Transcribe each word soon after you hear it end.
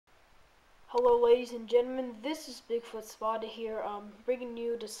Hello ladies and gentlemen, this is Bigfoot Spotted here, bringing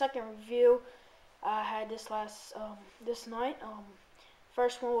you the second review I had this night.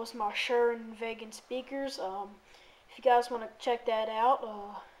 First one was my Shure and Vegan speakers. If you guys want to check that out,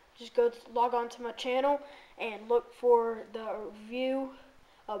 just log on to my channel and look for the review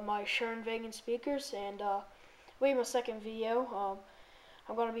of my Shure and Vegan speakers, and wait my second video.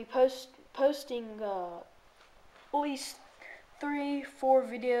 I'm going to be posting at least 3-4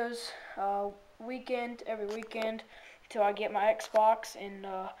 videos every weekend until I get my Xbox, and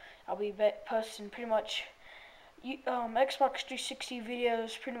I'll be posting pretty much Xbox 360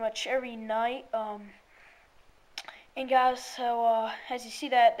 videos pretty much every night. And guys, so as you see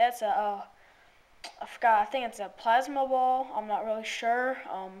that's a I think it's a plasma ball. I'm not really sure.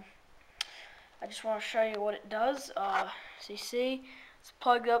 I just want to show you what it does. So you see, it's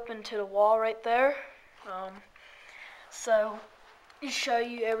plugged up into the wall right there. So just show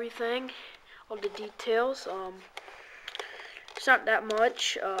you everything, all the details. It's not that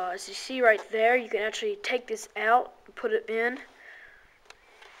much. As you see right there, you can actually take this out and put it in.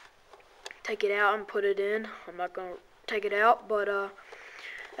 Take it out and put it in. I'm not gonna take it out, but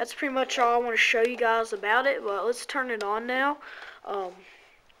that's pretty much all I want to show you guys about it. But let's turn it on now.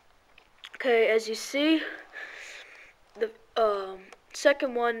 Okay, as you see, the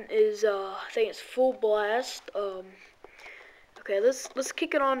second one is I think it's full blast. Okay, let's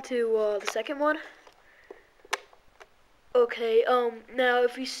kick it on to the second one. Okay, now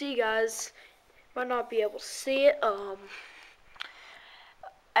if you see, guys, you might not be able to see it.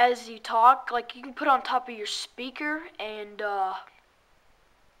 As you talk, like, you can put it on top of your speaker and it'll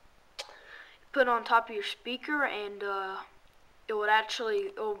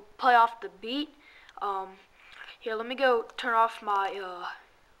play off the beat. Here, let me go turn off my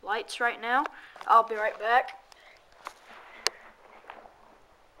lights right now. I'll be right back.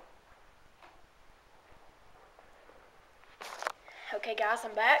 Okay guys,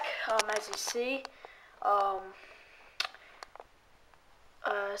 I'm back. As you see,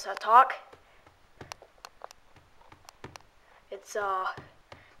 as I talk, it's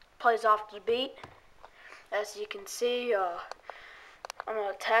plays off the beat. As you can see, I'm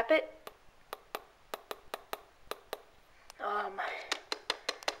gonna tap it.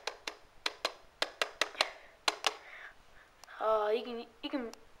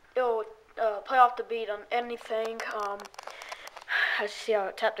 It'll play off the beat on anything. As you see,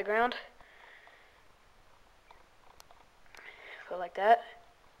 I'll tap the ground. Go like that.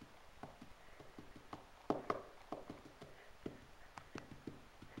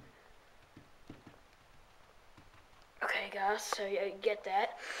 Okay guys, so yeah, you get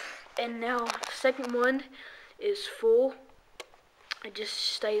that. And now the second one is full. It just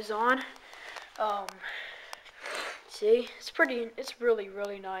stays on. See, it's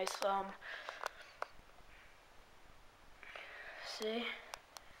really nice. See,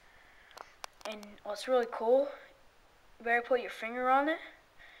 and what's really cool, you better put your finger on it.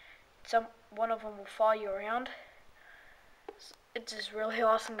 One of them will follow you around. It's just really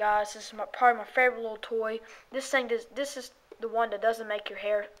awesome, guys. This is probably my favorite little toy. This is the one that doesn't make your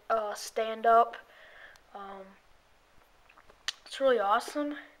hair stand up. It's really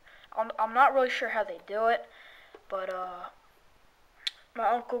awesome. I'm not really sure how they do it, but my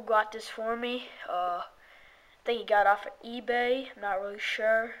uncle got this for me. I think he got it off of eBay. I'm not really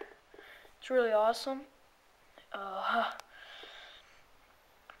sure. It's really awesome.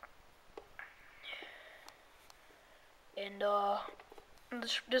 And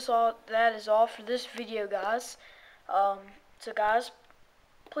that is all for this video, guys. So guys,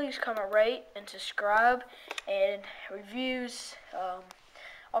 please comment, rate, and subscribe, and reviews.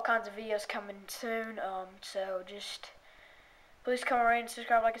 All kinds of videos coming soon. So just please comment, rate, and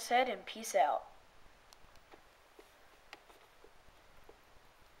subscribe, like I said, and peace out.